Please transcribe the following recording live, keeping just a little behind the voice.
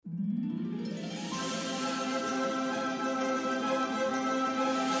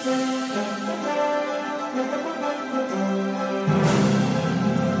Well,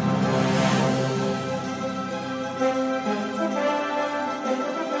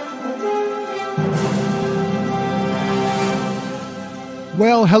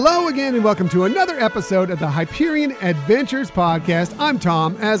 hello again and welcome to another episode of the Hyperion Adventures Podcast. I'm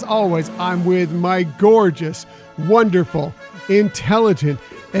Tom. As always, I'm with my gorgeous, wonderful, intelligent,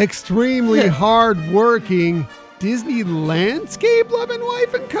 extremely hardworking Disney landscape-loving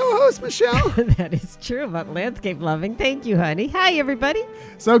wife and co-host, Michelle. That is true about landscape-loving. Thank you, honey. Hi, everybody.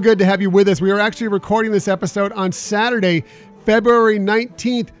 So good to have you with us. We are actually recording this episode on Saturday, February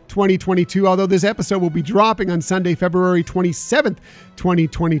 19th, 2022, although this episode will be dropping on Sunday, February 27th,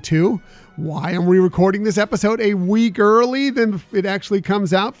 2022. Why am we recording this episode a week early than it actually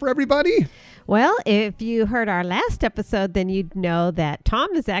comes out for everybody? Well, if you heard our last episode, then you'd know that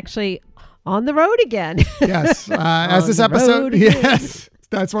Tom is actually on the road again. Yes. As this episode, yes,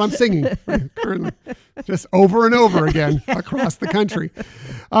 that's what I'm singing currently, just over and over again across the country.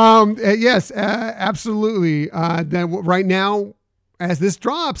 Yes, absolutely. Right now, as this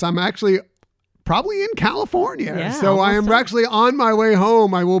drops, I'm actually probably in California. Yeah, so I am actually on my way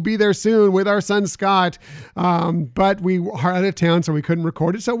home. I will be there soon with our son, Scott. But we are out of town, so we couldn't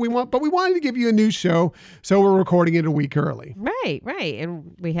record it. But we wanted to give you a new show. So we're recording it a week early. Right.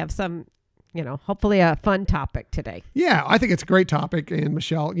 And we have some, hopefully a fun topic today. Yeah, I think it's a great topic. And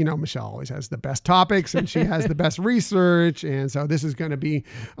Michelle always has the best topics and she has the best research. And so this is going to be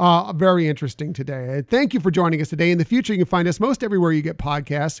very interesting today. Thank you for joining us today. In the future, you can find us most everywhere you get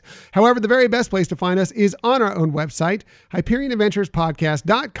podcasts. However, the very best place to find us is on our own website,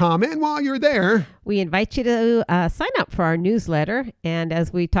 HyperionAdventuresPodcast.com. And while you're there, we invite you to sign up for our newsletter. And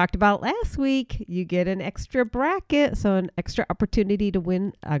as we talked about last week, you get an extra bracket, so an extra opportunity to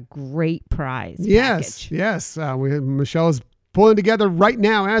win a great prize package. Yes. Michelle is pulling together right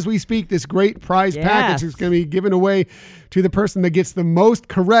now as we speak this great prize package. It's going to be given away to the person that gets the most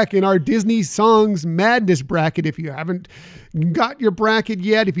correct in our Disney Songs Madness bracket. If you haven't got your bracket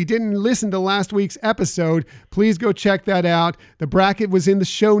yet, if you didn't listen to last week's episode, please go check that out. The bracket was in the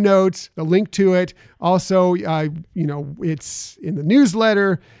show notes, the link to it. Also, it's in the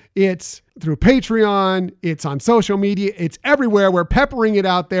newsletter. It's through Patreon. It's on social media. It's everywhere. We're peppering it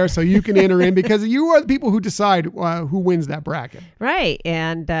out there so you can enter in because you are the people who decide who wins that bracket. Right.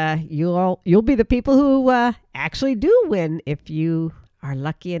 And you'll be the people who actually do win if you are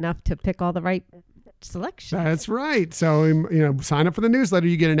lucky enough to pick all the right selections. That's right. So, sign up for the newsletter.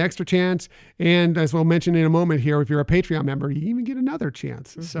 You get an extra chance. And as we'll mention in a moment here, if you're a Patreon member, you even get another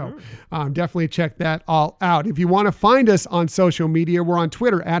chance. Mm-hmm. So definitely check that all out. If you want to find us on social media, we're on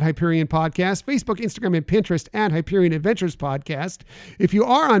Twitter at Hyperion Podcast, Facebook, Instagram, and Pinterest at Hyperion Adventures Podcast. If you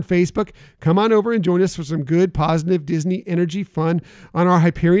are on Facebook, come on over and join us for some good, positive Disney energy fun on our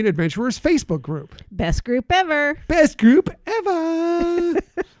Hyperion Adventurers Facebook group. Best group ever. Best group ever.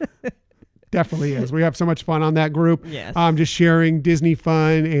 Definitely is. We have so much fun on that group. Yes. Just sharing Disney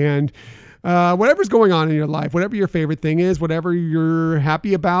fun and whatever's going on in your life, whatever your favorite thing is, whatever you're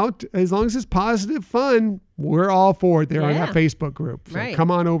happy about, as long as it's positive fun, we're all for it there on that Facebook group. So come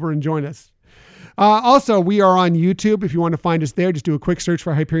on over and join us. Also, we are on YouTube. If you want to find us there, just do a quick search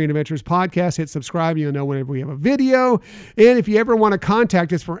for Hyperion Adventures Podcast. Hit subscribe. You'll know whenever we have a video. And if you ever want to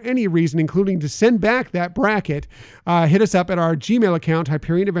contact us for any reason, including to send back that bracket, hit us up at our Gmail account,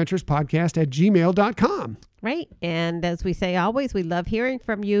 HyperionAdventuresPodcast@gmail.com. Right. And as we say always, we love hearing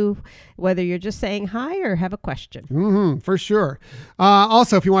from you, whether you're just saying hi or have a question. Mm-hmm, for sure.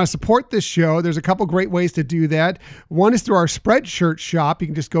 Also, if you want to support this show, there's a couple great ways to do that. One is through our Spreadshirt shop. You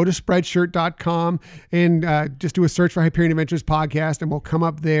can just go to Spreadshirt.com and just do a search for Hyperion Adventures Podcast and we'll come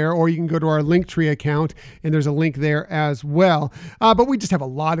up there. Or you can go to our Linktree account and there's a link there as well. But we just have a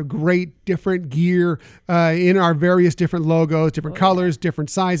lot of great different gear in our various different logos, different colors,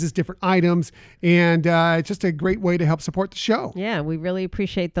 different sizes, different items. And it's just a great way to help support the show. Yeah, we really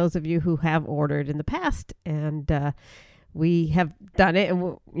appreciate those of you who have ordered in the past, and we have done it,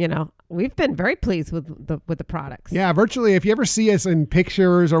 and we've been very pleased with the products. Yeah, virtually, if you ever see us in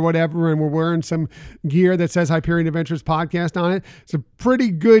pictures or whatever, and we're wearing some gear that says Hyperion Adventures Podcast on it, it's a pretty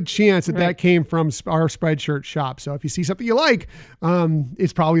good chance that came from our Spreadshirt shop. So if you see something you like,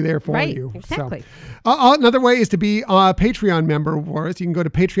 it's probably there for you. Exactly. So, another way is to be a Patreon member for us. You can go to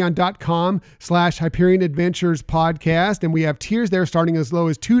patreon.com/Hyperion Adventures Podcast, and we have tiers there starting as low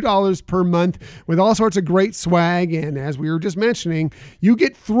as $2 per month with all sorts of great swag. And as we were just mentioning, you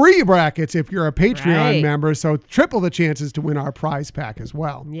get 3 brackets brackets if you're a Patreon member. So triple the chances to win our prize pack as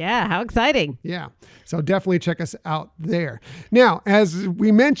well. Yeah, how exciting. Yeah. So definitely check us out there. Now, as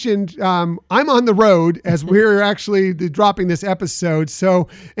we mentioned, I'm on the road as we're actually dropping this episode. So,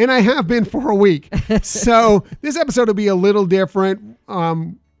 and I have been for a week. So this episode will be a little different.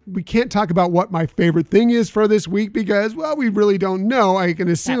 We can't talk about what my favorite thing is for this week because, well, we really don't know. I can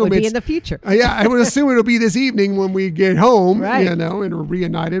assume that would be in the future. Yeah, I would assume it'll be this evening when we get home, and we're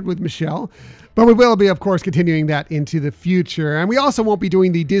reunited with Michelle. But we will be, of course, continuing that into the future. And we also won't be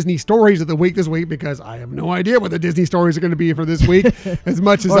doing the Disney stories of the week this week because I have no idea what the Disney stories are going to be for this week. As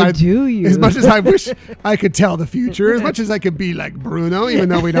much as as much as I wish I could tell the future, as much as I could be like Bruno, even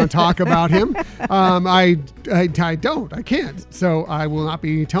though we don't talk about him, I can't. So I will not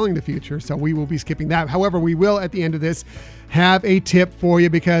be telling the future. So we will be skipping that. However, we will at the end of this have a tip for you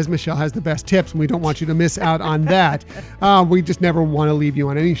because Michelle has the best tips and we don't want you to miss out on that. We just never want to leave you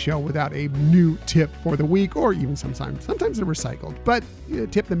on any show without a new tip for the week, or even sometimes they're recycled, but a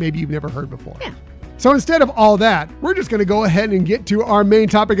tip that maybe you've never heard before. Yeah. So instead of all that, we're just going to go ahead and get to our main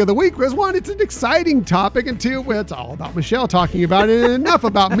topic of the week because one, it's an exciting topic, and two, well, it's all about Michelle talking about it and enough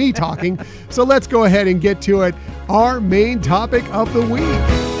about me talking. So let's go ahead and get to it. Our main topic of the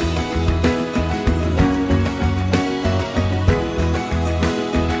week.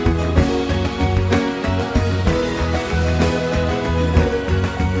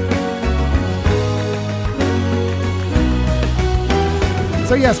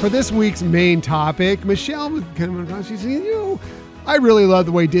 So yes, for this week's main topic, Michelle she said, I really love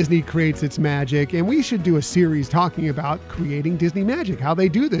the way Disney creates its magic, and we should do a series talking about creating Disney magic, how they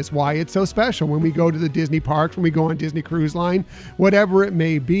do this, why it's so special when we go to the Disney parks, when we go on Disney Cruise Line, whatever it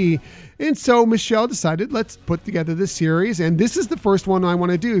may be. And so Michelle decided, let's put together this series, and this is the first one I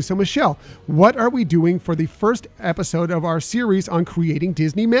want to do. So Michelle, what are we doing for the first episode of our series on creating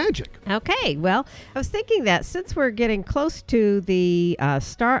Disney magic? Okay, well, I was thinking that since we're getting close to the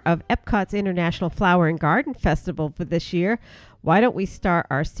start of Epcot's International Flower and Garden Festival for this year, why don't we start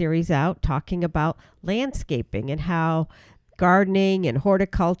our series out talking about landscaping and how gardening and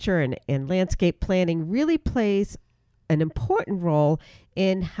horticulture and landscape planning really plays an important role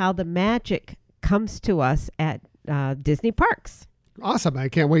in how the magic comes to us at Disney parks. Awesome. I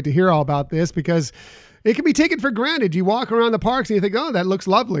can't wait to hear all about this because it can be taken for granted. You walk around the parks and you think, oh, that looks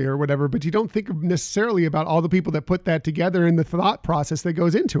lovely or whatever, but you don't think necessarily about all the people that put that together and the thought process that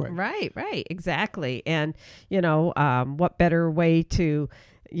goes into it. Right, exactly. And, what better way to,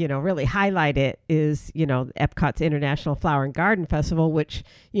 really highlight it is, Epcot's International Flower and Garden Festival, which,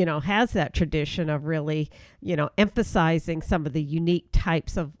 has that tradition of really, emphasizing some of the unique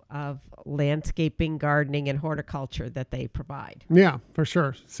types of landscaping, gardening, and horticulture that they provide. Yeah, for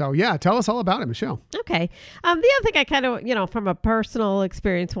sure. So yeah, tell us all about it, Michelle. Okay. The other thing I kind of, from a personal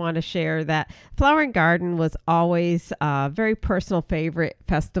experience want to share that Flower and Garden was always a very personal favorite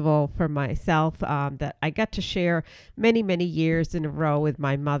festival for myself that I got to share many, many years in a row with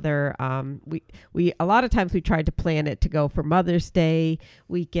my mother. We a lot of times we tried to plan it to go for Mother's Day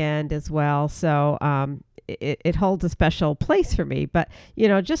weekend as well. So, it holds a special place for me, but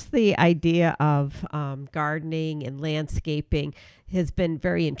just the idea of gardening and landscaping has been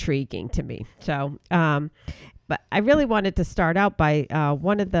very intriguing to me. So, but I really wanted to start out by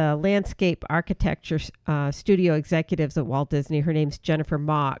one of the landscape architecture studio executives at Walt Disney. Her name's Jennifer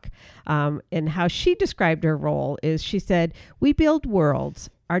Mock, and how she described her role is she said, "We build worlds.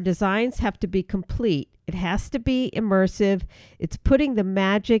 Our designs have to be complete. It has to be immersive. It's putting the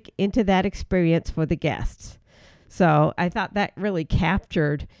magic into that experience for the guests." So I thought that really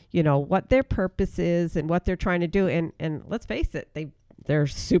captured, what their purpose is and what they're trying to do. And let's face it, they're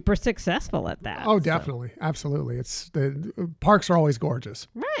super successful at that. Oh, definitely. So. Absolutely. The parks are always gorgeous.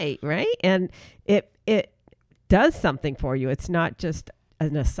 Right. And it does something for you. It's not just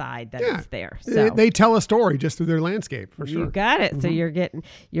an aside that it's there. So they tell a story just through their landscape, for sure. You got it. Mm-hmm. So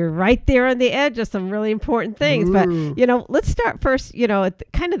you're right there on the edge of some really important things. Ooh. But, let's start first,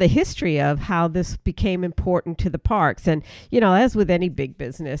 kind of the history of how this became important to the parks. And, as with any big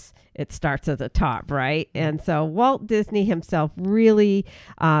business, it starts at the top, right? And so Walt Disney himself really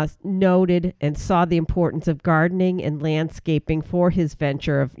noted and saw the importance of gardening and landscaping for his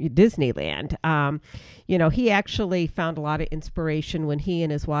venture of Disneyland. He actually found a lot of inspiration when he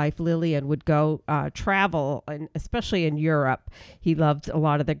and his wife Lillian would go travel, and especially in Europe. He loved a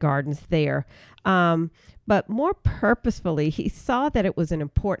lot of the gardens there. But more purposefully, he saw that it was an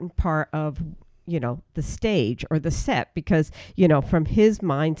important part of the stage or the set, because, from his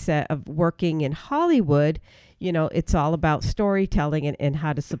mindset of working in Hollywood, it's all about storytelling and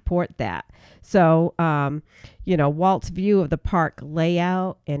how to support that. So, Walt's view of the park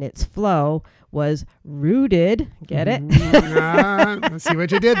layout and its flow was rooted, get it? Let's see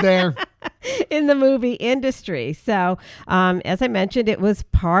what you did there. In the movie industry. So, as I mentioned, it was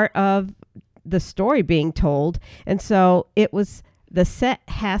part of the story being told. And so the set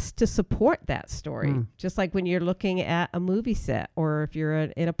has to support that story, just like when you're looking at a movie set or if you're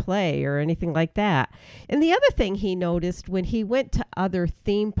in a play or anything like that. And the other thing he noticed when he went to other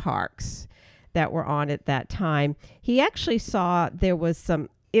theme parks that were on at that time, he actually saw there was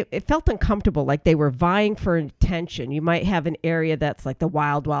it felt uncomfortable, like they were vying for attention. You might have an area that's like the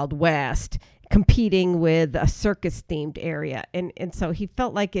Wild Wild West competing with a circus themed area. And so he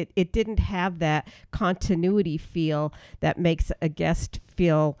felt like it didn't have that continuity feel that makes a guest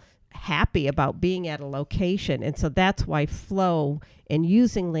feel happy about being at a location. And so that's why flow and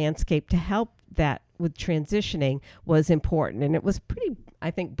using landscape to help that with transitioning was important. And it was pretty,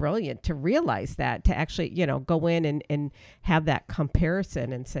 I think, brilliant to realize that, to actually, go in and have that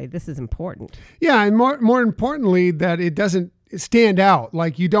comparison and say, this is important. Yeah. And more importantly, that it doesn't stand out.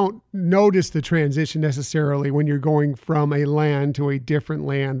 Like, you don't notice the transition necessarily when you're going from a land to a different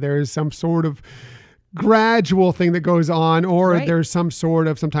land. There is some sort of gradual thing that goes on, or there's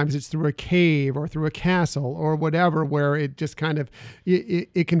sometimes it's through a cave or through a castle or whatever, where it just kind of,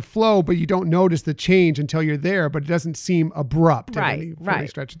 it can flow, but you don't notice the change until you're there, but it doesn't seem abrupt in any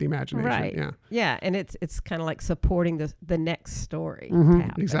stretch of the imagination. Right. Yeah. Yeah. And it's kind of like supporting the next story.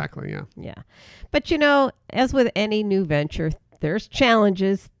 Exactly. Yeah. Yeah. But as with any new venture, there's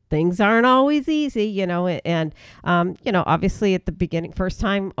challenges. Things aren't always easy, and, obviously at the beginning, first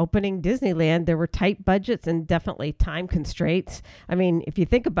time opening Disneyland, there were tight budgets and definitely time constraints. I mean, if you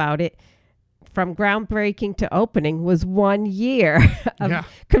think about it, from groundbreaking to opening was 1 year of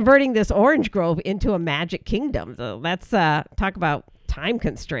converting this orange grove into a magic kingdom. So let's talk about time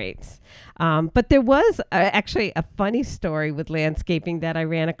constraints. But there was actually a funny story with landscaping that I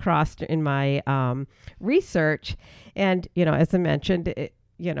ran across in my research. And, as I mentioned, it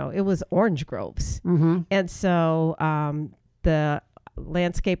was orange groves. And so the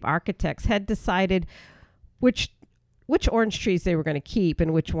landscape architects had decided which orange trees they were going to keep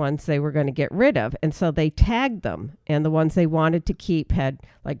and which ones they were going to get rid of. And so they tagged them, and the ones they wanted to keep had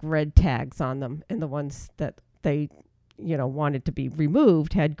like red tags on them, and the ones that they wanted to be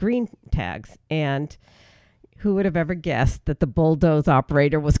removed had green tags. And who would have ever guessed that the bulldoze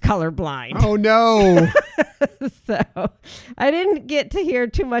operator was colorblind? Oh, no. So I didn't get to hear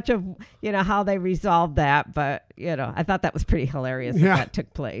too much of, how they resolved that. But, I thought that was pretty hilarious that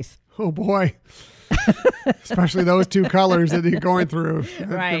took place. Oh, boy. Especially those two colors that you're going through.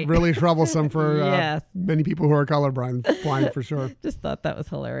 Right. Really troublesome for many people who are colorblind for sure. Just thought that was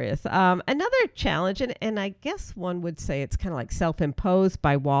hilarious. Another challenge, and I guess one would say it's kind of like self-imposed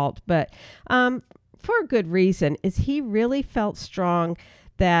by Walt, but for a good reason, is he really felt strong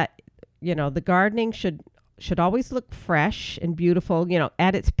that, the gardening should always look fresh and beautiful,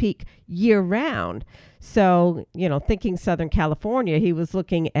 at its peak year round. So, thinking Southern California, he was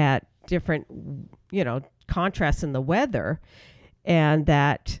looking at different, contrasts in the weather, and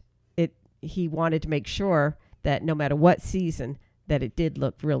that he wanted to make sure that no matter what season, that it did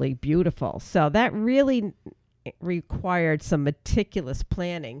look really beautiful. So that really required some meticulous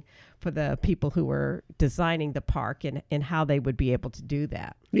planning for the people who were designing the park and how they would be able to do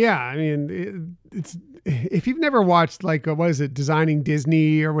that. Yeah, I mean, it's if you've never watched like what is it, Designing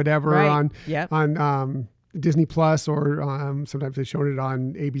Disney or whatever on Disney Plus, or sometimes they've shown it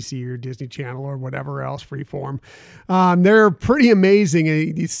on ABC or Disney Channel or whatever else, Freeform. They're pretty amazing.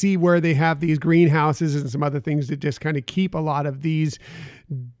 You see where they have these greenhouses and some other things that just kind of keep a lot of these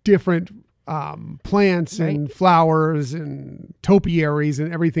different plants and flowers and topiaries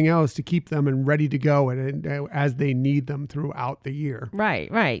and everything else to keep them and ready to go and as they need them throughout the year.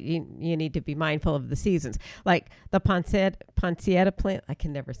 Right. You need to be mindful of the seasons. Like the poinsettia plant. I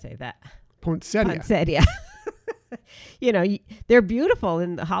can never say that. Poinsettia. They're beautiful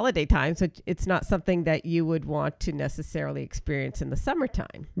in the holiday times, so it's not something that you would want to necessarily experience in the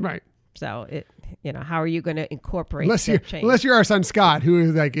summertime. Right. So how are you going to incorporate change? Unless you're our son Scott, who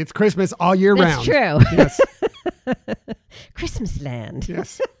is like, it's Christmas all year round. That's true. Yes. Christmas land.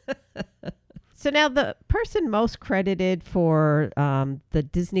 Yes. So now the person most credited for the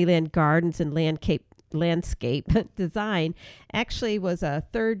Disneyland gardens and landscape design actually was a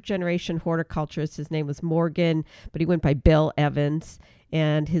third generation horticulturist. His name was Morgan, but he went by Bill Evans,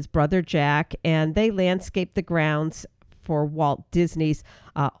 and his brother Jack, and they landscaped the grounds for Walt Disney's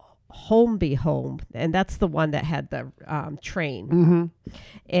Holmby Home, and that's the one that had the train. Mm-hmm.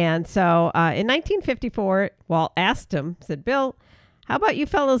 And so in 1954, Walt asked him, said, "Bill, how about you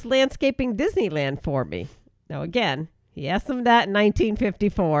fellows landscaping Disneyland for me?" Now, again, he asked them that in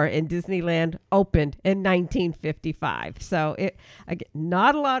 1954, and Disneyland opened in 1955. So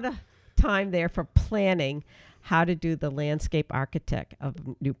not a lot of time there for planning how to do the landscape architect of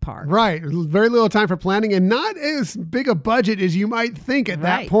New Park. Right. Very little time for planning, and not as big a budget as you might think at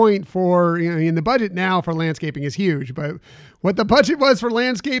that point for, in the budget now for landscaping is huge, but what the budget was for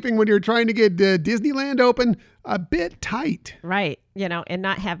landscaping when you're trying to get Disneyland open, a bit tight. Right. And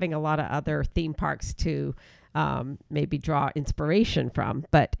not having a lot of other theme parks to maybe draw inspiration from.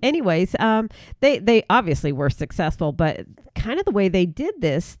 But anyways, they obviously were successful, but kind of the way they did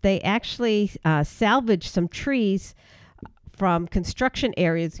this, they actually salvaged some trees from construction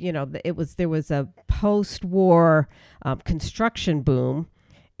areas. There was a post-war construction boom.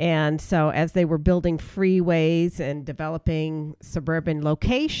 And so as they were building freeways and developing suburban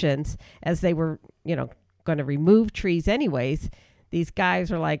locations, as they were, going to remove trees anyways, these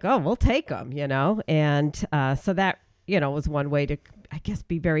guys are like, "Oh, we'll take them," And so that, was one way to, I guess,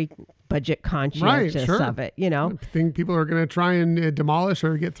 be very budget conscientious of it, I think people are going to try and demolish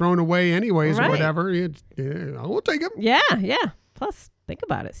or get thrown away anyways or whatever. We'll take them. Yeah. Plus, think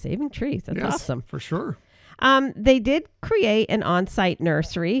about it, saving trees. That's awesome. For sure. They did create an on-site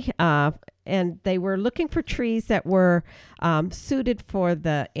nursery, and they were looking for trees that were suited for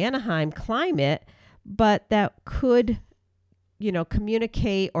the Anaheim climate, but that could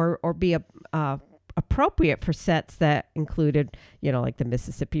communicate or be appropriate for sets that included, like the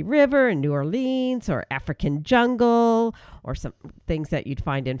Mississippi River in New Orleans or African jungle or some things that you'd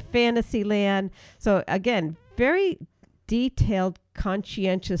find in Fantasyland. So again, very detailed,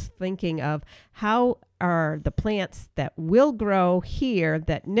 conscientious thinking of how are the plants that will grow here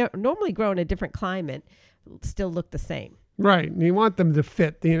that normally grow in a different climate still look the same. Right. And you want them to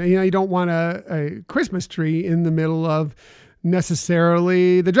fit. You don't want a Christmas tree in the middle of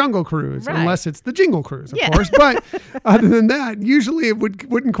necessarily the Jungle Cruise, unless it's the Jingle Cruise, of course. But other than that, usually it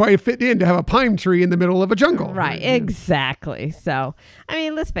wouldn't quite fit in to have a pine tree in the middle of a jungle. Right, exactly. So,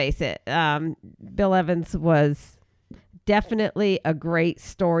 let's face it. Bill Evans was definitely a great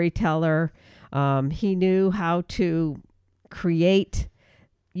storyteller. He knew how to create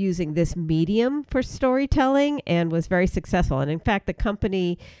using this medium for storytelling and was very successful. And in fact, the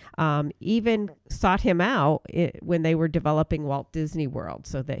company even sought him out when they were developing Walt Disney World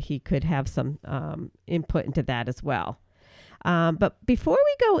so that he could have some input into that as well. But before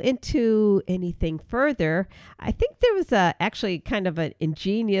we go into anything further, I think there was actually kind of an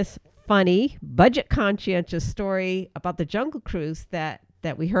ingenious, funny, budget conscientious story about the Jungle Cruise that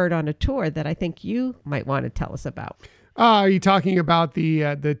we heard on a tour that I think you might want to tell us about. Are you talking about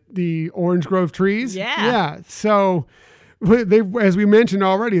the Orange Grove trees? Yeah. So they, as we mentioned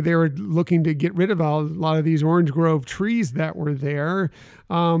already, they were looking to get rid of a lot of these Orange Grove trees that were there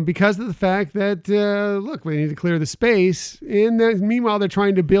because of the fact that, look, we need to clear the space. And meanwhile, they're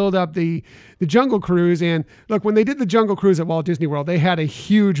trying to build up the Jungle Cruise. And look, when they did the Jungle Cruise at Walt Disney World, they had a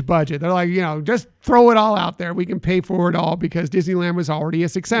huge budget. They're like, just throw it all out there. We can pay for it all because Disneyland was already a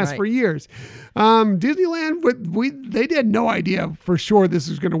success for years. Disneyland, they had no idea for sure this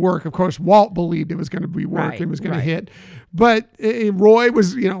was going to work. Of course, Walt believed it was going to be work and was going to hit. But Roy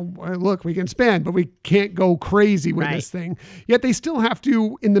was, look, we can spend, but we can't go crazy with this thing. Yet they still have to,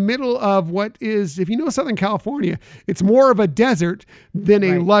 in the middle of what is, if you know Southern California, it's more of a desert than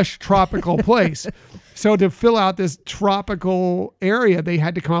a lush tropical place. So to fill out this tropical area, they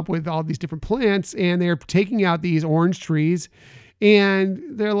had to come up with all these different plants, and they're taking out these orange trees. And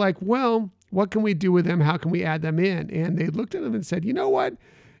they're like, well, what can we do with them? How can we add them in? And they looked at them and said, you know what?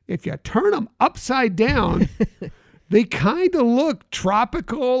 If you turn them upside down, they kind of look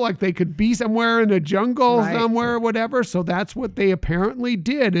tropical, like they could be somewhere in the jungle somewhere or whatever. So that's what they apparently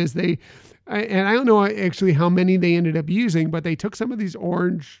did is and I don't know actually how many they ended up using, but they took some of these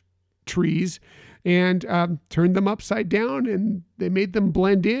orange trees and turned them upside down, and they made them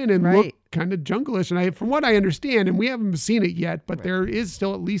blend in and look kind of jungle-ish. And from what I understand, and we haven't seen it yet, but there is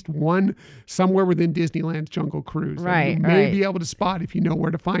still at least one somewhere within Disneyland's Jungle Cruise that you may be able to spot if you know where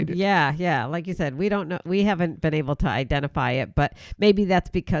to find it. Yeah. Like you said, we don't know. We haven't been able to identify it, but maybe that's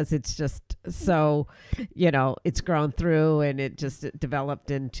because it's just so, it's grown through and it just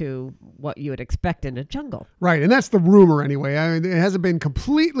developed into what you would expect in a jungle. Right. And that's the rumor anyway. It hasn't been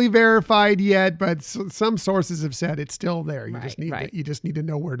completely verified yet, but some sources have said it's still there. You just need to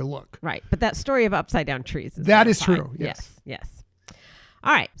know where to look. Right. But that story of upside down trees is that is true. Yes.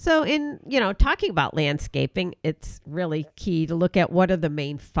 All right. So in, talking about landscaping, it's really key to look at what are the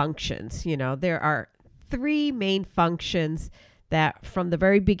main functions. There are 3 main functions that from the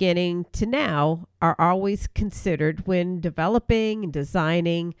very beginning to now are always considered when developing and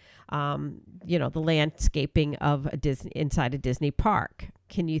designing, the landscaping of inside a Disney park.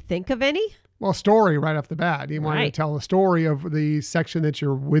 Can you think of any? Well, story right off the bat. You want to tell the story of the section that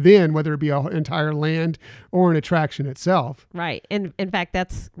you're within, whether it be an entire land or an attraction itself. Right. And in fact,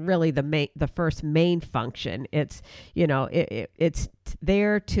 that's really the first main function. It's, it's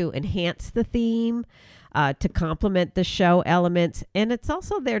there to enhance the theme, to complement the show elements. And it's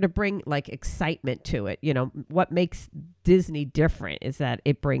also there to bring like excitement to it. What makes Disney different is that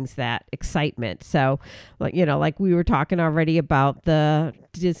it brings that excitement. So, like we were talking already about the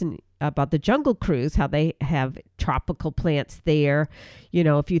Jungle Cruise, how they have tropical plants there.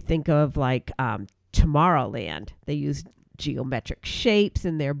 If you think of like Tomorrowland, they use geometric shapes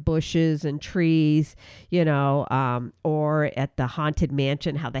in their bushes and trees, or at the Haunted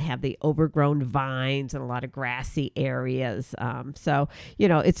Mansion, how they have the overgrown vines and a lot of grassy areas. So,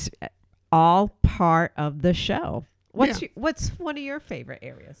 it's all part of the show. What's one of your favorite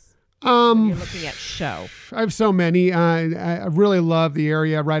areas? When you're looking at show. I have so many. I really love the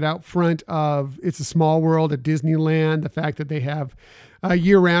area right out front of It's a Small World at Disneyland. The fact that they have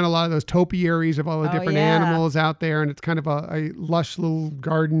year-round a lot of those topiaries of all the different animals out there, and it's kind of a lush little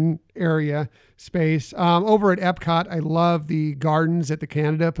garden area space. Over at Epcot, I love the gardens at the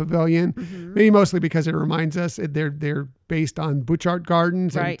Canada Pavilion, maybe mostly because it reminds us they're based on Butchart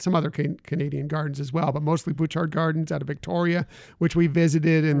Gardens and some other Canadian gardens as well, but mostly Butchart Gardens out of Victoria, which we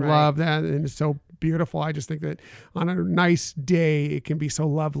visited and love that, and it's so beautiful. I just think that on a nice day, it can be so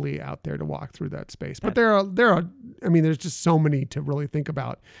lovely out there to walk through that space. But there's just so many to really think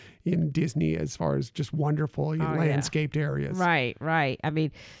about in Disney as far as just wonderful landscaped areas. Right. I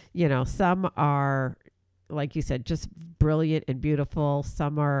mean, some are, like you said, just brilliant and beautiful.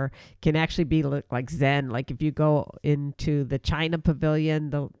 Some can actually be like Zen. Like if you go into the China Pavilion,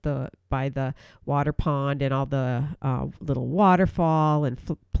 the by the water pond and all the little waterfall and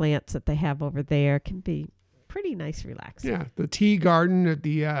plants that they have over there, can be pretty nice, relaxing. Yeah, the tea garden at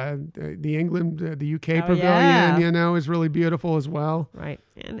the England, the UK Pavilion, is really beautiful as well. Right,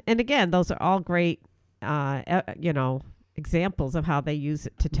 and again, those are all great, examples of how they use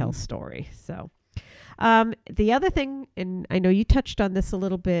it to tell story. So. The other thing, and I know you touched on this a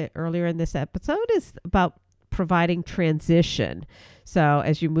little bit earlier in this episode, is about providing transition. So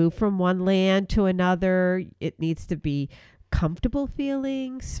as you move from one land to another, it needs to be comfortable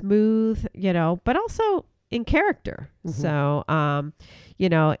feeling, smooth, but also in character. So,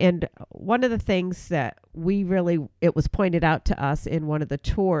 and one of the things that it was pointed out to us in one of the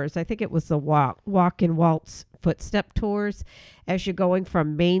tours, I think it was the Walk and Waltz footstep tours, as you're going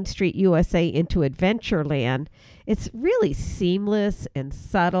from Main Street USA into Adventureland, it's really seamless and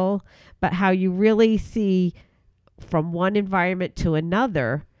subtle, but how you really see from one environment to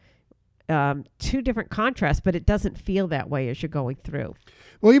another, 2 different contrasts, but it doesn't feel that way as you're going through.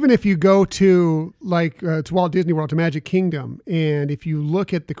 Well, even if you go to to Walt Disney World, to Magic Kingdom, and if you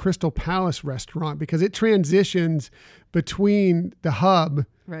look at the Crystal Palace restaurant, because it transitions between the hub,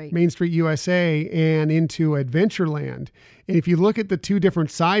 Main Street USA, and into Adventureland. And if you look at the 2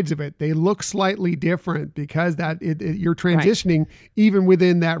 different sides of it, they look slightly different because you're transitioning even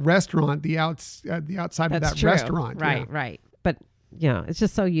within that restaurant, the outside of that restaurant. Right. But it's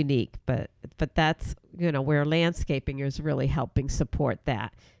just so unique, but that's, where landscaping is really helping support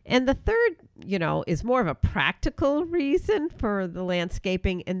that. And the third, is more of a practical reason for the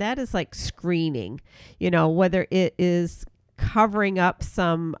landscaping, and that is like screening, whether it is covering up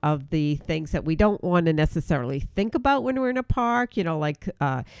some of the things that we don't want to necessarily think about when we're in a park, like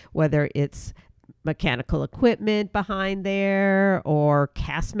whether it's mechanical equipment behind there or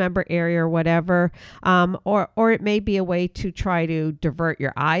cast member area or whatever, or it may be a way to try to divert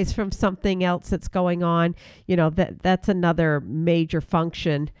your eyes from something else that's going on. That's another major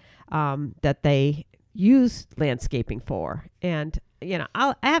function that they use landscaping for. And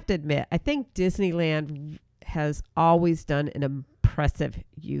I have to admit, I think Disneyland has always done an impressive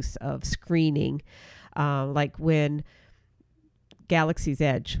use of screening, like when Galaxy's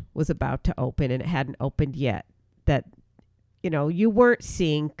Edge was about to open and it hadn't opened yet, that you weren't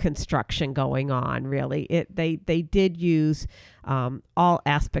seeing construction going on really. They did use all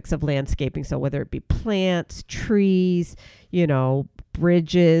aspects of landscaping, so whether it be plants, trees,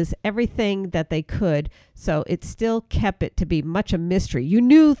 bridges, everything that they could, so it still kept it to be much a mystery. You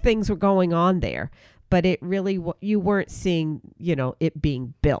knew things were going on there, but it really, you weren't seeing, it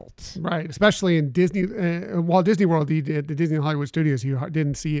being built. Right. Especially in Disney, Walt Disney World, the Disney Hollywood Studios, you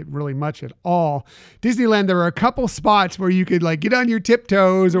didn't see it really much at all. Disneyland, there were a couple spots where you could like get on your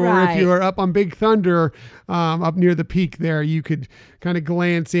tiptoes, or if you were up on Big Thunder, up near the peak there, you could kind of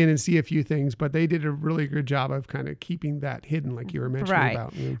glance in and see a few things, but they did a really good job of kind of keeping that hidden, like you were mentioning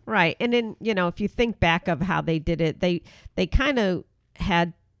about. Yeah. Right. And then, if you think back of how they did it, they kind of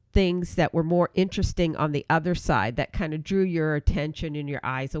had things that were more interesting on the other side that kind of drew your attention and your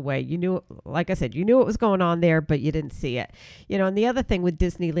eyes away. You knew, like I said, you knew what was going on there, but you didn't see it. And the other thing with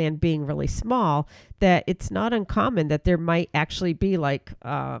Disneyland being really small, that it's not uncommon that there might actually be like,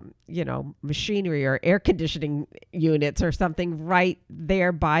 machinery or air conditioning units or something right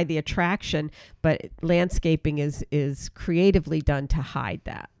there by the attraction, but landscaping is creatively done to hide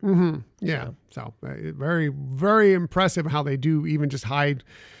that. Mm-hmm. Yeah. So very, very impressive how they do even just hide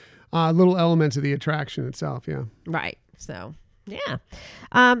little elements of the attraction itself. Yeah. Right. So, yeah.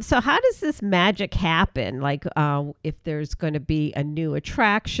 So how does this magic happen? Like, if there's going to be a new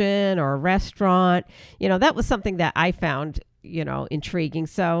attraction or a restaurant, that was something that I found, intriguing.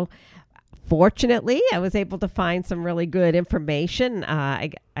 So fortunately, I was able to find some really good information.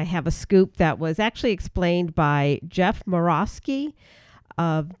 I have a scoop that was actually explained by Jeff Morosky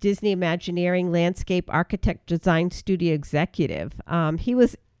of Disney Imagineering Landscape Architect Design Studio Executive. He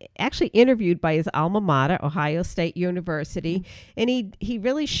was actually interviewed by his alma mater, Ohio State University, and he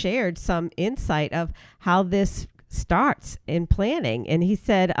really shared some insight of how this starts in planning. And he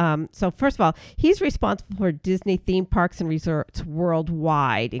said, so first of all, he's responsible for Disney theme parks and resorts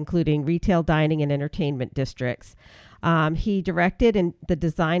worldwide, including retail, dining, and entertainment districts. He directed the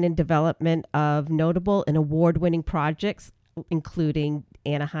design and development of notable and award-winning projects, including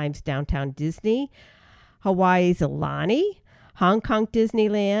Anaheim's Downtown Disney, Hawaii's Aulani, Hong Kong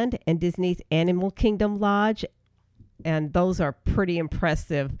Disneyland, and Disney's Animal Kingdom Lodge. And those are pretty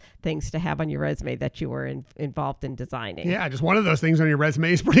impressive things to have on your resume that you were involved in designing. Yeah, just one of those things on your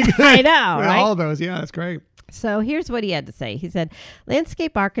resume is pretty good. I know, right? All of those, yeah, that's great. So here's what he had to say. He said,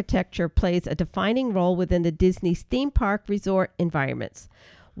 landscape architecture plays a defining role within the Disney's theme park resort environments.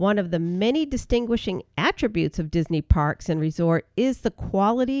 One of the many distinguishing attributes of Disney parks and resort is the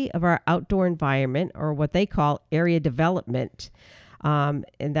quality of our outdoor environment, or what they call area development. And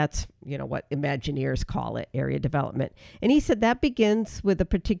that's, what Imagineers call it, area development. And he said that begins with a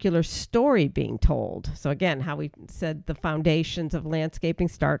particular story being told. So again, how we said the foundations of landscaping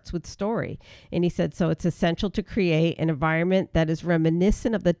starts with story. And he said, so it's essential to create an environment that is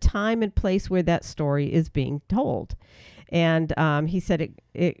reminiscent of the time and place where that story is being told. And he said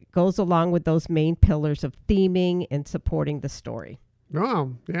it goes along with those main pillars of theming and supporting the story.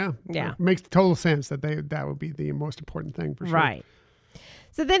 Oh, yeah. Yeah. It makes total sense that that would be the most important thing for sure. Right.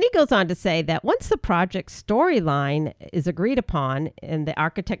 So then he goes on to say that once the project storyline is agreed upon and the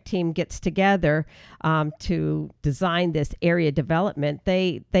architect team gets together to design this area development,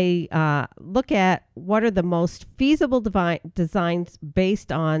 they look at what are the most feasible designs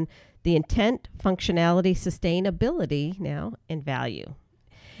based on the intent, functionality, sustainability now, and value.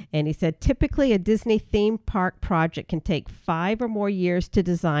 And he said, typically a Disney theme park project can take 5 or more years to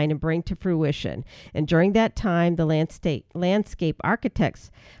design and bring to fruition. And during that time, the landscape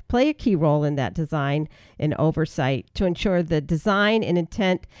architects play a key role in that design and oversight to ensure the design and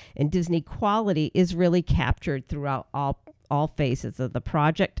intent and Disney quality is really captured throughout all phases of the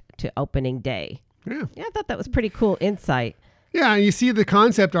project to opening day. Yeah, I thought that was pretty cool insight. Yeah, and you see the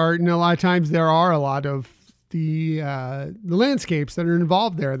concept art, and a lot of times there are a lot of the landscapes that are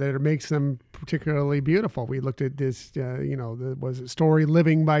involved there that makes them particularly beautiful. We looked at this, was it Story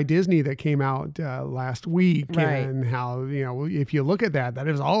Living by Disney that came out last week, right. And how, if you look at that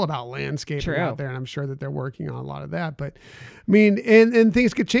is all about landscaping out there, and I'm sure that they're working on a lot of that. But I mean, and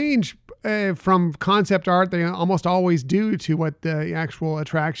things could change from concept art. They almost always do to what the actual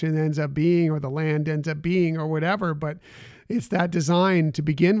attraction ends up being, or the land ends up being, or whatever. But it's that design to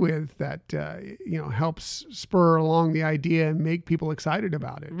begin with that, helps spur along the idea and make people excited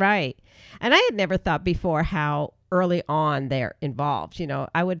about it. Right. And I had never thought before how early on they're involved.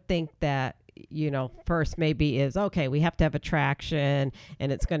 I would think that, first maybe is, okay, we have to have attraction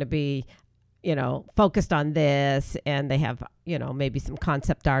and it's going to be, focused on this. And they have, maybe some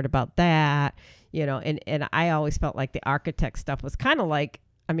concept art about that, and I always felt like the architect stuff was kind of like,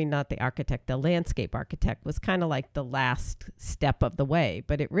 not the architect, the landscape architect was kind of like the last step of the way,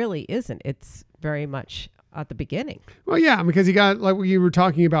 but it really isn't. It's very much at the beginning. Well, yeah, because you got, like you were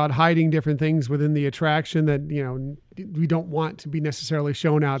talking about, hiding different things within the attraction that, we don't want to be necessarily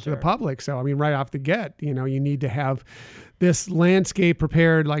shown out to the public. So, I mean, right off the get, you need to have this landscape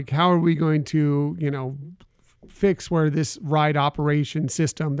prepared. Like, how are we going to, fix where this ride operation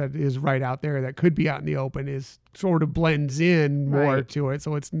system that is right out there that could be out in the open is sort of blends in more to it,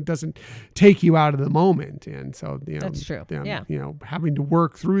 so it doesn't take you out of the moment. And so that's true. Having to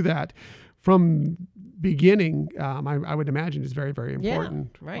work through that from beginning, I would imagine is very, very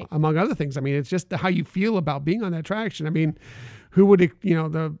important. Yeah, right. Among other things, I mean, it's just how you feel about being on that attraction. I mean, who would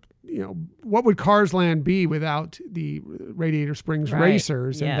what would Cars Land be without the Radiator Springs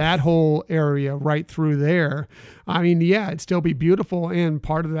Racers and that whole area right through there? I mean, yeah, it'd still be beautiful, and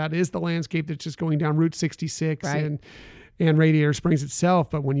part of that is the landscape that's just going down Route 66 and Radiator Springs itself.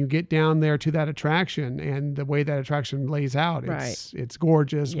 But when you get down there to that attraction and the way that attraction lays out, it's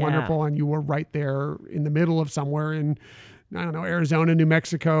gorgeous, wonderful, and you were right there in the middle of somewhere in, I don't know, Arizona, New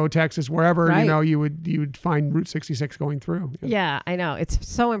Mexico, Texas, wherever, you would find Route 66 going through. Yeah, I know. It's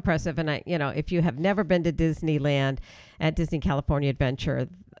so impressive. And if you have never been to Disneyland at Disney California Adventure,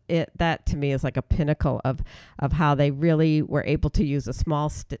 that to me is like a pinnacle of how they really were able to use a small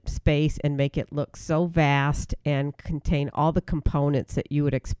space and make it look so vast and contain all the components that you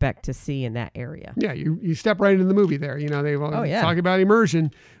would expect to see in that area. Yeah, you step right into the movie there. They talk about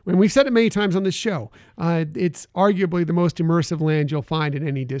immersion. When we've said it many times on this show, it's arguably the most immersive land you'll find in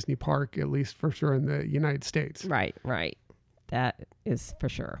any Disney park, at least for sure in the United States. Right. That is for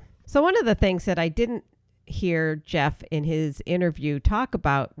sure. So one of the things that I didn't hear Jeff in his interview talk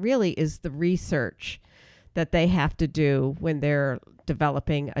about really is the research that they have to do when they're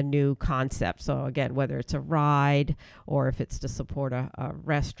developing a new concept. So again, whether it's a ride or if it's to support a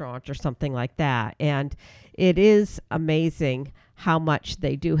restaurant or something like that. And it is amazing how much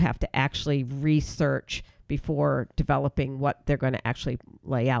they do have to actually research before developing what they're going to actually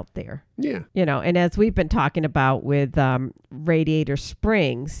lay out there. Yeah. And as we've been talking about with Radiator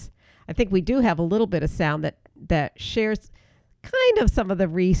Springs, I think we do have a little bit of sound that shares kind of some of the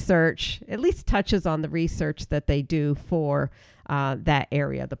research, at least touches on the research that they do for that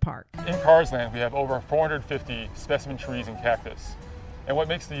area of the park. In Cars Land, we have over 450 specimen trees and cactus. And what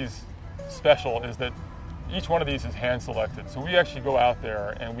makes these special is that each one of these is hand selected. So we actually go out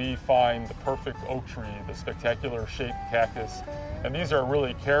there and we find the perfect oak tree, the spectacular shaped cactus. And these are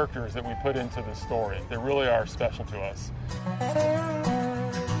really characters that we put into the story. They really are special to us.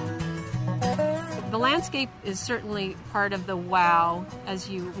 The landscape is certainly part of the wow as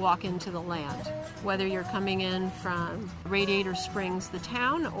you walk into the land, whether you're coming in from Radiator Springs, the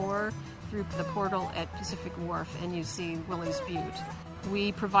town, or through the portal at Pacific Wharf and you see Willie's Butte.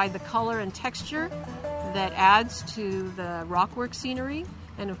 We provide the color and texture that adds to the rockwork scenery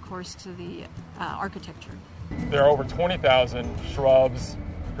and, of course, to the architecture. There are over 20,000 shrubs,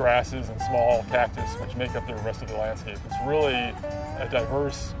 grasses, and small cactus which make up the rest of the landscape. It's really a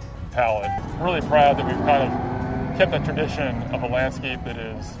diverse palette. Really proud that we've kind of kept that tradition of a landscape that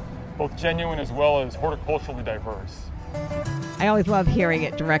is both genuine as well as horticulturally diverse. I always love hearing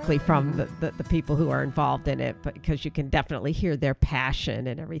it directly from the people who are involved in it, because you can definitely hear their passion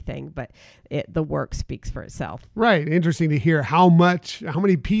and everything, but the work speaks for itself. Right. Interesting to hear how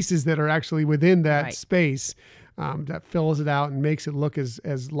many pieces that are actually within that space that fills it out and makes it look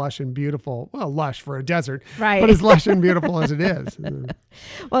as lush and beautiful. Well, lush for a desert, but as lush and beautiful as it is.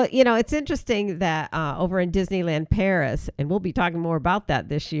 Well, it's interesting that over in Disneyland Paris, and we'll be talking more about that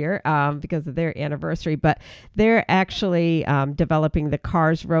this year because of their anniversary, but they're actually developing the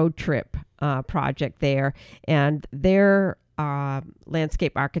Cars Road Trip project there. And their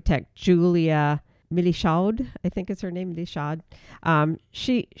landscape architect, Julia Milichaud, I think is her name, Milichaud.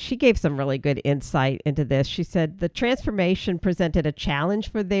 She gave some really good insight into this. She said the transformation presented a challenge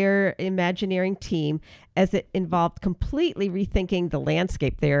for their Imagineering team as it involved completely rethinking the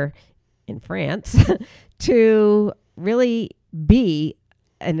landscape there in France to really be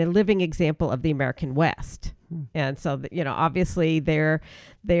a living example of the American West. And so, obviously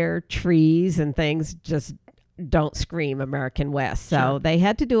their trees and things just don't scream American West. So they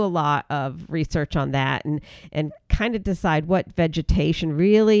had to do a lot of research on that and kind of decide what vegetation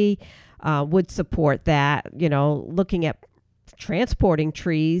really would support that, looking at transporting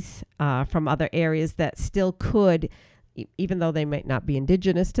trees from other areas that still could, even though they might not be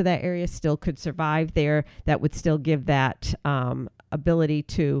indigenous to that area, still could survive there, that would still give that ability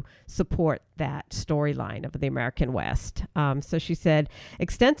to support that storyline of the American West. So she said,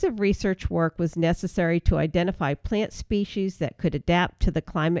 extensive research work was necessary to identify plant species that could adapt to the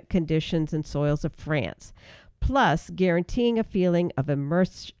climate conditions and soils of France, plus guaranteeing a feeling of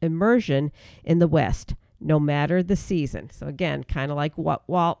immersion in the West, no matter the season. So again, kind of like what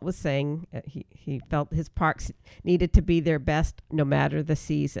Walt was saying, he felt his parks needed to be their best no matter the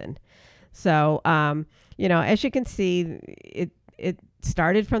season. So, as you can see, it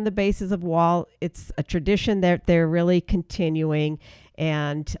started from the basis of Walt. It's a tradition that they're really continuing.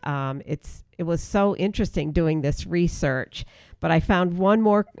 And it was so interesting doing this research. But I found one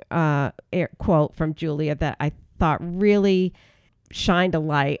more quote from Julia that I thought really shined a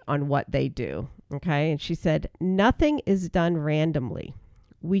light on what they do. Okay. And she said, "Nothing is done randomly.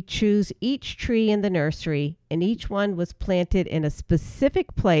 We choose each tree in the nursery, and each one was planted in a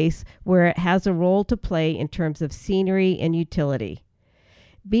specific place where it has a role to play in terms of scenery and utility,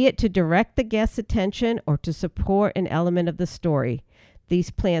 be it to direct the guest's attention or to support an element of the story.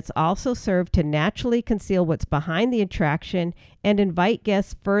 These plants also serve to naturally conceal what's behind the attraction and invite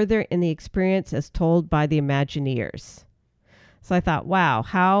guests further in the experience as told by the Imagineers." So I thought, wow,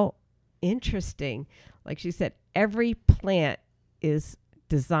 how interesting. Like she said, every plant is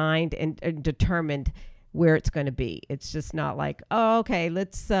designed and determined where it's going to be. It's just not like, oh, okay,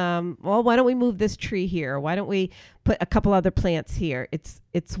 let's, why don't we move this tree here? Why don't we put a couple other plants here? It's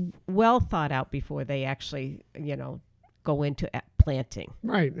well thought out before they actually, go into planting.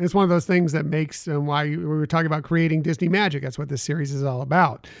 Right. It's one of those things that makes why we were talking about creating Disney magic. That's what this series is all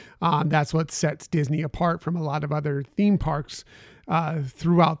about. That's what sets Disney apart from a lot of other theme parks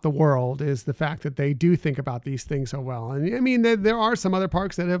throughout the world, is the fact that they do think about these things so well. And I mean, there are some other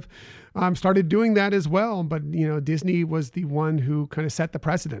parks that have started doing that as well. But, Disney was the one who kind of set the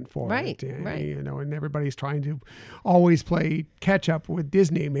precedent for it. Right. And everybody's trying to always play catch up with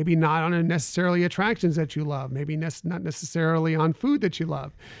Disney. Maybe not on necessarily attractions that you love. Maybe not necessarily on food that you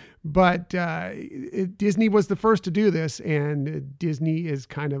love. But Disney was the first to do this, and Disney is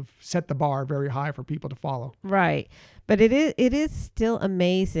kind of set the bar very high for people to follow. Right. But it is still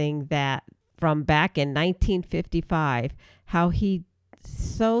amazing that from back in 1955, how he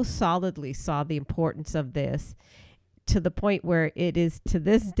so solidly saw the importance of this, to the point where it is to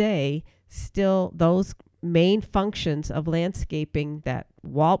this day still those main functions of landscaping that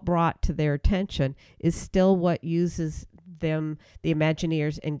Walt brought to their attention is still what uses them, the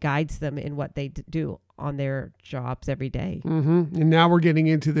Imagineers, and guides them in what they do on their jobs every day. Mm-hmm. And now we're getting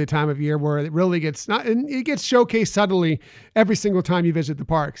into the time of year where it really gets it gets showcased subtly every single time you visit the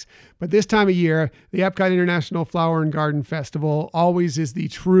parks. But this time of year, the Epcot International Flower and Garden Festival always is the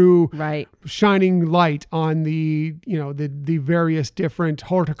true shining light on the various different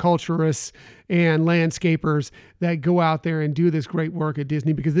horticulturists and landscapers that go out there and do this great work at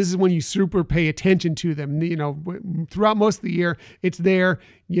Disney, because this is when you super pay attention to them. Throughout most of the year, it's there.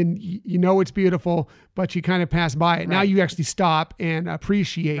 You know it's beautiful, but you kind of pass by it. Right. Now you actually stop and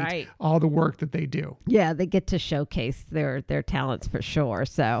appreciate all the work that they do. Yeah, they get to showcase their talents for sure.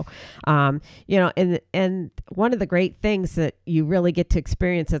 So, and one of the great things that you really get to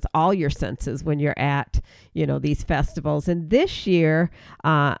experience is all your senses when you're at, these festivals. And this year,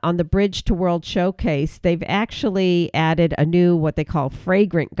 on the Bridge to World Showcase, they've actually added a new, what they call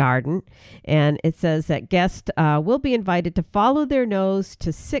fragrant garden. And it says that guests will be invited to follow their nose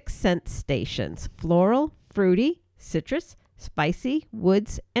to 6 scent stations: floral, fruity, citrus, spicy,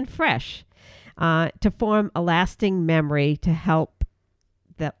 woods, and fresh, to form a lasting memory to help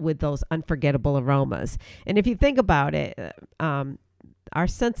that with those unforgettable aromas. And if you think about it, our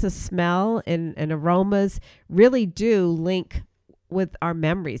sense of smell and aromas really do link with our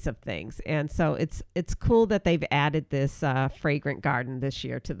memories of things. And so it's cool that they've added this fragrant garden this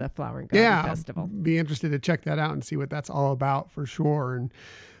year to the Flower and Garden Festival. Be interested to check that out and see what that's all about for sure. And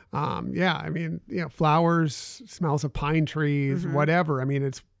flowers, smells of pine trees, whatever. I mean,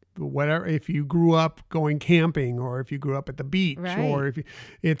 it's whatever. If you grew up going camping, or if you grew up at the beach, or if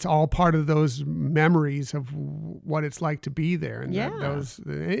it's all part of those memories of what it's like to be there. And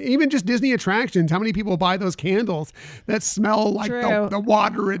even just Disney attractions. How many people buy those candles that smell like the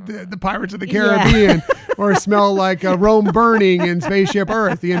water at the Pirates of the Caribbean, or smell like Rome burning in Spaceship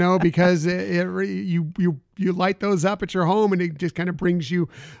Earth? Because you light those up at your home, and it just kind of brings you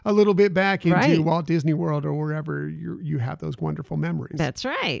a little bit back into Walt Disney World, or wherever you have those wonderful memories. That's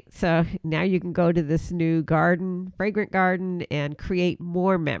right. So now you can go to this new garden, fragrant garden, and create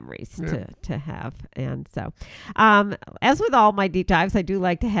more memories to have. And so, as with all my deep dives, I do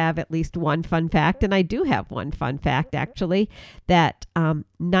like to have at least one fun fact. And I do have one fun fact, actually, that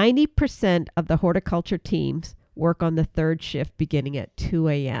 90% of the horticulture teams work on the third shift beginning at 2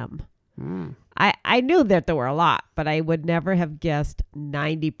 a.m. I knew that there were a lot, but I would never have guessed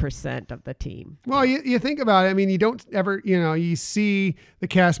 90% of the team. Well, you think about it. I mean, you don't ever, you see the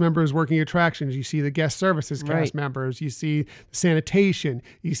cast members working attractions. You see the guest services cast members. You see sanitation.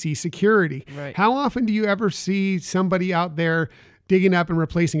 You see security. Right. How often do you ever see somebody out there digging up and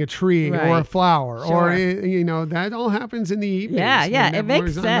replacing a tree or a flower? Sure. Or, that all happens in the evenings. Yeah. It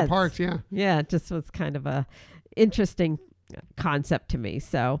makes sense. In the parks, yeah. Yeah, it just was kind of a interesting concept to me.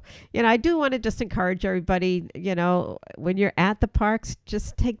 So, I do want to just encourage everybody, when you're at the parks,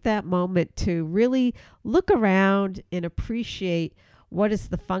 just take that moment to really look around and appreciate what is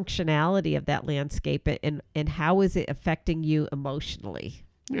the functionality of that landscape and how is it affecting you emotionally.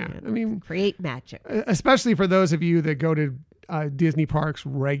 Yeah, I mean, create magic. Especially for those of you that go to Disney parks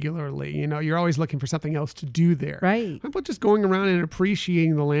regularly, you're always looking for something else to do there. Right. How about just going around and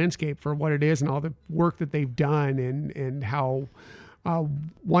appreciating the landscape for what it is and all the work that they've done and how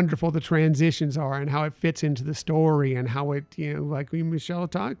wonderful the transitions are and how it fits into the story and how it, like Michelle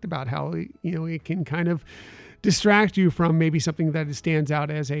talked about, how, it can kind of distract you from maybe something that stands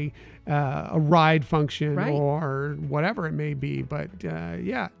out as a ride function or whatever it may be. But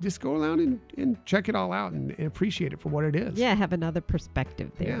just go around and check it all out and appreciate it for what it is. Yeah, have another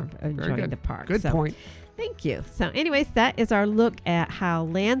perspective there, enjoying the park. Good point. Thank you. So anyways, that is our look at how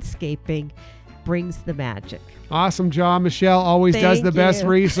landscaping brings the magic. Awesome job, Michelle. Always does the best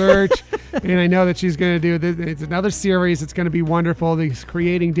research. And I know that she's going to do this. It's another series. It's going to be wonderful. The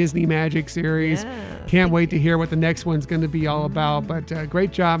Creating Disney Magic series. Can't wait to hear what the next one's going to be all about. But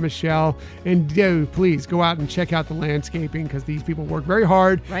great job, Michelle. And please go out and check out the landscaping because these people work very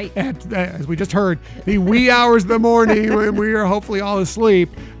hard at, as we just heard, the wee hours of the morning when we are hopefully all asleep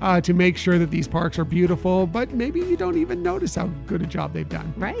to make sure that these parks are beautiful. But maybe you don't even notice how good a job they've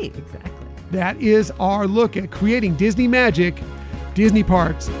done. Right, exactly. That is our look at Creating Disney Magic, Disney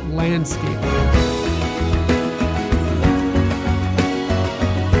Parks Landscape.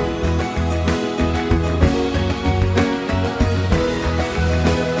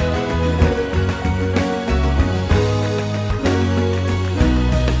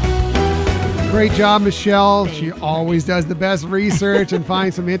 Great job, Michelle. She always does the best research and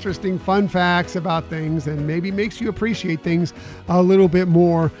finds some interesting fun facts about things and maybe makes you appreciate things a little bit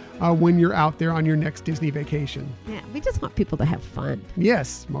more when you're out there on your next Disney vacation. Yeah, we just want people to have fun.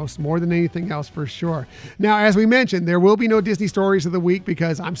 Yes, more than anything else, for sure. Now, as we mentioned, there will be no Disney Stories of the Week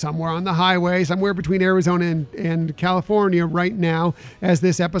because I'm somewhere on the highway, somewhere between Arizona and California right now as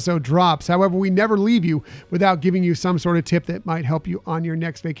this episode drops. However, we never leave you without giving you some sort of tip that might help you on your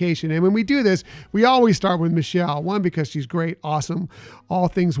next vacation. And when we do this, we always start with Michelle. One, because she's great, awesome, all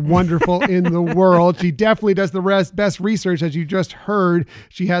things wonderful in the world. She definitely does the best research, as you just heard.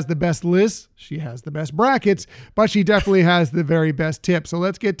 She has the best lists, she has the best brackets, but she definitely has the very best tip. So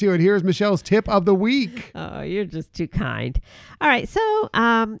let's get to it. Here's Michelle's tip of the week. Oh, you're just too kind. All right.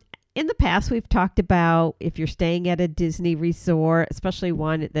 So, in the past, we've talked about if you're staying at a Disney resort, especially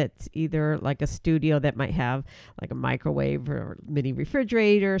one that's either like a studio that might have like a microwave or mini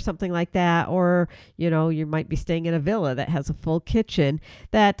refrigerator or something like that, or, you might be staying in a villa that has a full kitchen,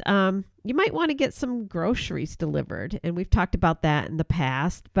 that you might want to get some groceries delivered. And we've talked about that in the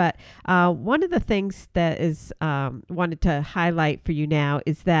past. But one of the things that is wanted to highlight for you now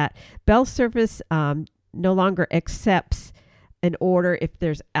is that Bell Service no longer accepts an order if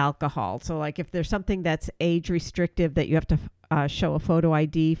there's alcohol. So like if there's something that's age restrictive that you have to show a photo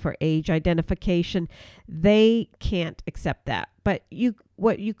ID for age identification, they can't accept that. But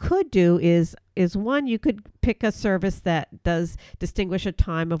what you could do is one, you could pick a service that does distinguish a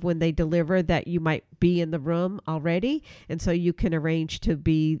time of when they deliver that you might be in the room already. And so you can arrange to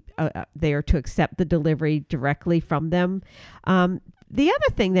be there to accept the delivery directly from them. The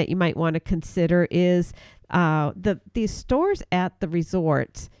other thing that you might want to consider is these stores at the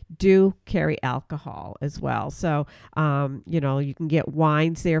resorts do carry alcohol as well. So, you can get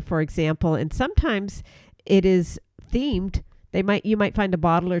wines there, for example, and sometimes it is themed. You might find a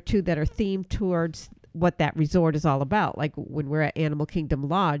bottle or two that are themed towards what that resort is all about. Like when we're at Animal Kingdom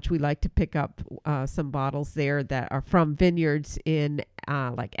Lodge, we like to pick up some bottles there that are from vineyards in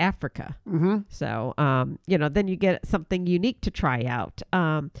like Africa. Mm-hmm. So, then you get something unique to try out.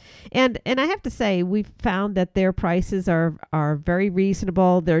 And I have to say, we've found that their prices are very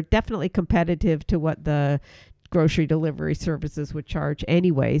reasonable. They're definitely competitive to what the grocery delivery services would charge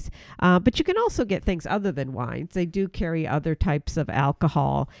anyways. But you can also get things other than wines. They do carry other types of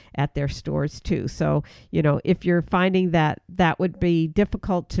alcohol at their stores too. So, if you're finding that would be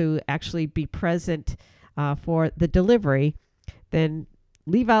difficult to actually be present for the delivery, then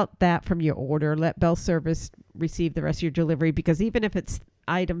leave out that from your order. Let Bell Service receive the rest of your delivery, because even if it's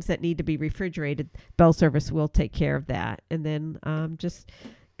items that need to be refrigerated, Bell Service will take care of that. And then just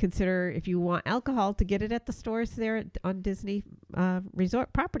consider if you want alcohol to get it at the stores there on Disney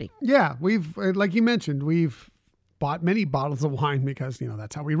Resort property. Yeah, we've, like you mentioned, we've bought many bottles of wine because,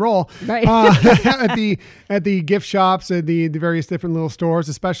 that's how we roll. Right. At the gift shops and the various different little stores,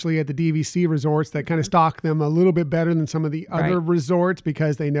 especially at the DVC resorts that kind of stock them a little bit better than some of the other resorts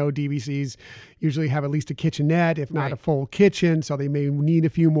because they know DVCs usually have at least a kitchenette, if not a full kitchen. So they may need a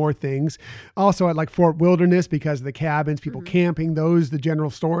few more things. Also at like Fort Wilderness, because of the cabins, people camping, the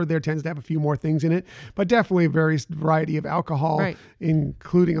general store there tends to have a few more things in it, but definitely a variety of alcohol,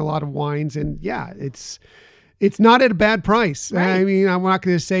 including a lot of wines. And yeah, it's not at a bad price. Right. I mean, I'm not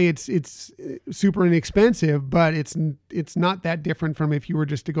going to say it's super inexpensive, but it's not that different from if you were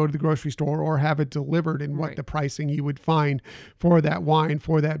just to go to the grocery store or have it delivered and what the pricing you would find for that wine,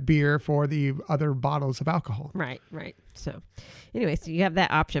 for that beer, for the other bottles of alcohol. Right. So anyway, so you have that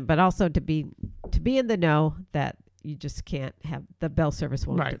option, but also to be in the know that you just can't have the Bell Service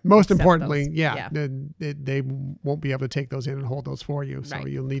won't. Right. Most importantly, they won't be able to take those in and hold those for you. So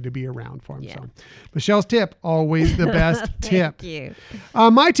you'll need to be around for them. Yeah. So Michelle's tip, always the best tip. Thank you.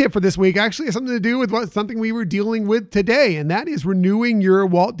 My tip for this week actually has something to do with something we were dealing with today, and that is renewing your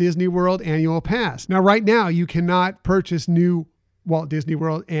Walt Disney World annual pass. Now, right now, you cannot purchase new Walt Disney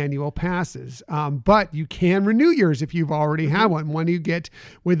World annual passes. But you can renew yours if you've already had one when you get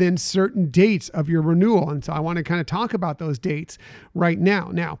within certain dates of your renewal. And so I want to kind of talk about those dates right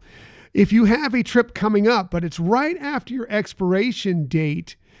now. Now, if you have a trip coming up, but it's right after your expiration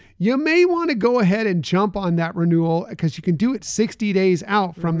date, you may want to go ahead and jump on that renewal because you can do it 60 days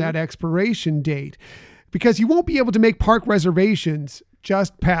out from that expiration date, because you won't be able to make park reservations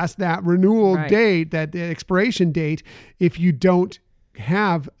just past that renewal date, that expiration date, if you don't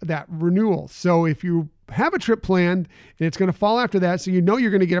have that renewal. So if you have a trip planned and it's going to fall after that, so you're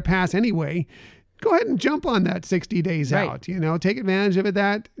going to get a pass anyway, go ahead and jump on that 60 days out. Take advantage of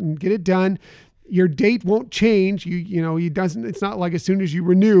that and get it done. Your date won't change. It's not like as soon as you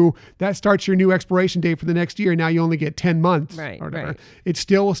renew, that starts your new expiration date for the next year. Now you only get 10 months or whatever. It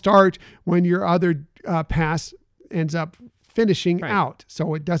still will start when your other pass ends up finishing out.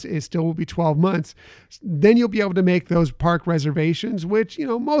 So it still will be 12 months. Then you'll be able to make those park reservations, which,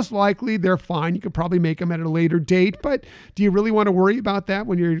 most likely they're fine. You could probably make them at a later date, but do you really want to worry about that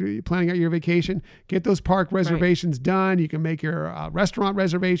when you're planning out your vacation? Get those park reservations done. You can make your restaurant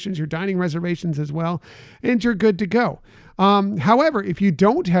reservations, your dining reservations as well, and you're good to go. However, if you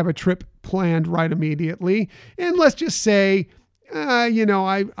don't have a trip planned right immediately, and let's just say,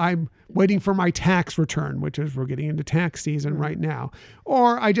 I'm waiting for my tax return, which is, we're getting into tax season right now,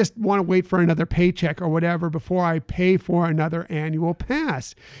 or I just want to wait for another paycheck or whatever before I pay for another annual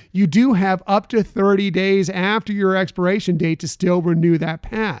pass. You do have up to 30 days after your expiration date to still renew that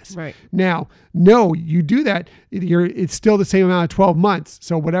pass. Right. Now, no, you do that, it's still the same amount of 12 months.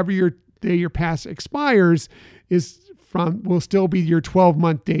 So whatever your pass expires will still be your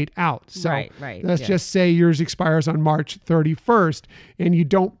 12-month date out. So let's just say yours expires on March 31st and you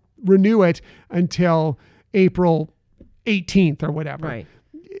don't renew it until April 18th or whatever. Right.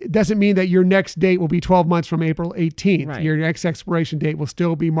 It doesn't mean that your next date will be 12 months from April 18th. Right. Your next expiration date will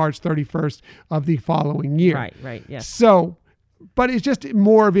still be March 31st of the following year. Right, yes. So, but it's just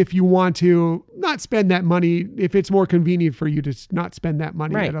more of if you want to not spend that money, if it's more convenient for you to not spend that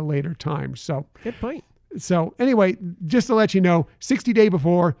money at a later time. So, good point. So anyway, just to let you know, 60 days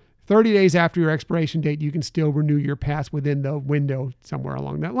before, 30 days after your expiration date, you can still renew your pass within the window somewhere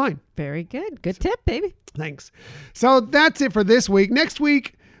along that line. Very good. Good tip, baby. Thanks. So that's it for this week. Next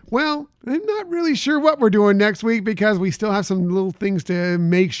week, well, I'm not really sure what we're doing next week because we still have some little things to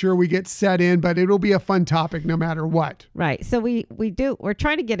make sure we get set in, but it'll be a fun topic no matter what. Right. So we're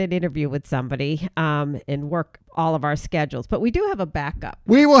trying to get an interview with somebody and work all of our schedules, but we do have a backup.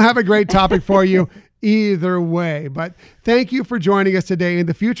 We will have a great topic for you either way. But thank you for joining us today. In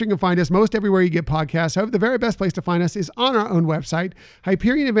the future, you can find us most everywhere you get podcasts. However, the very best place to find us is on our own website,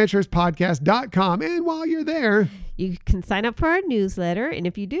 HyperionAdventurespodcast.com. And while you're there, you can sign up for our newsletter. And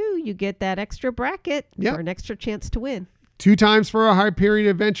if you do, you get that extra bracket for an extra chance to win. 2 times for our Hyperion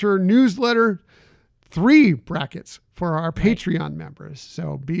Adventure newsletter, 3 brackets for our Patreon members.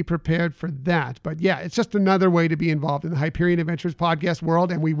 So be prepared for that. But yeah, it's just another way to be involved in the Hyperion Adventures podcast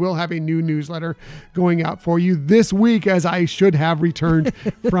world. And we will have a new newsletter going out for you this week, as I should have returned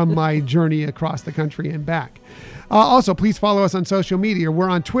from my journey across the country and back. Also, please follow us on social media. We're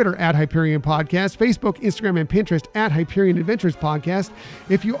on Twitter at Hyperion Podcast, Facebook, Instagram, and Pinterest at Hyperion Adventures Podcast.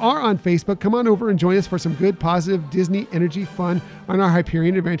 If you are on Facebook, come on over and join us for some good, positive Disney energy fun on our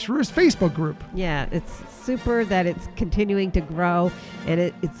Hyperion Adventurers Facebook group. Yeah, it's super that it's continuing to grow, and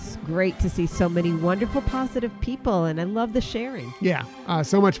it's great to see so many wonderful, positive people, and I love the sharing. Yeah,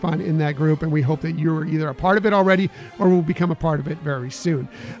 so much fun in that group, and we hope that you're either a part of it already or will become a part of it very soon.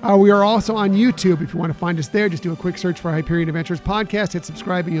 We are also on YouTube. If you want to find us there, just do a quick search for Hyperion Adventures Podcast, hit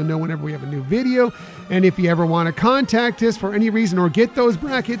subscribe, and you'll know whenever we have a new video. And if you ever want to contact us for any reason or get those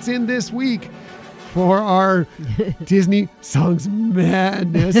brackets in this week for our Disney Songs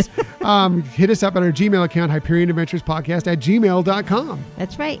Madness, hit us up at our Gmail account, HyperionAdventuresPodcast@gmail.com.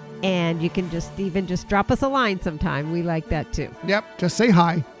 That's right. And you can just drop us a line sometime. We like that too. Yep. Just say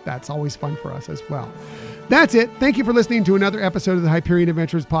hi. That's always fun for us as well. That's it. Thank you for listening to another episode of the Hyperion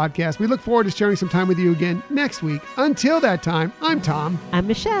Adventures Podcast. We look forward to sharing some time with you again next week. Until that time, I'm Tom. I'm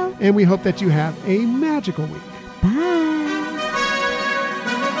Michelle. And we hope that you have a magical week.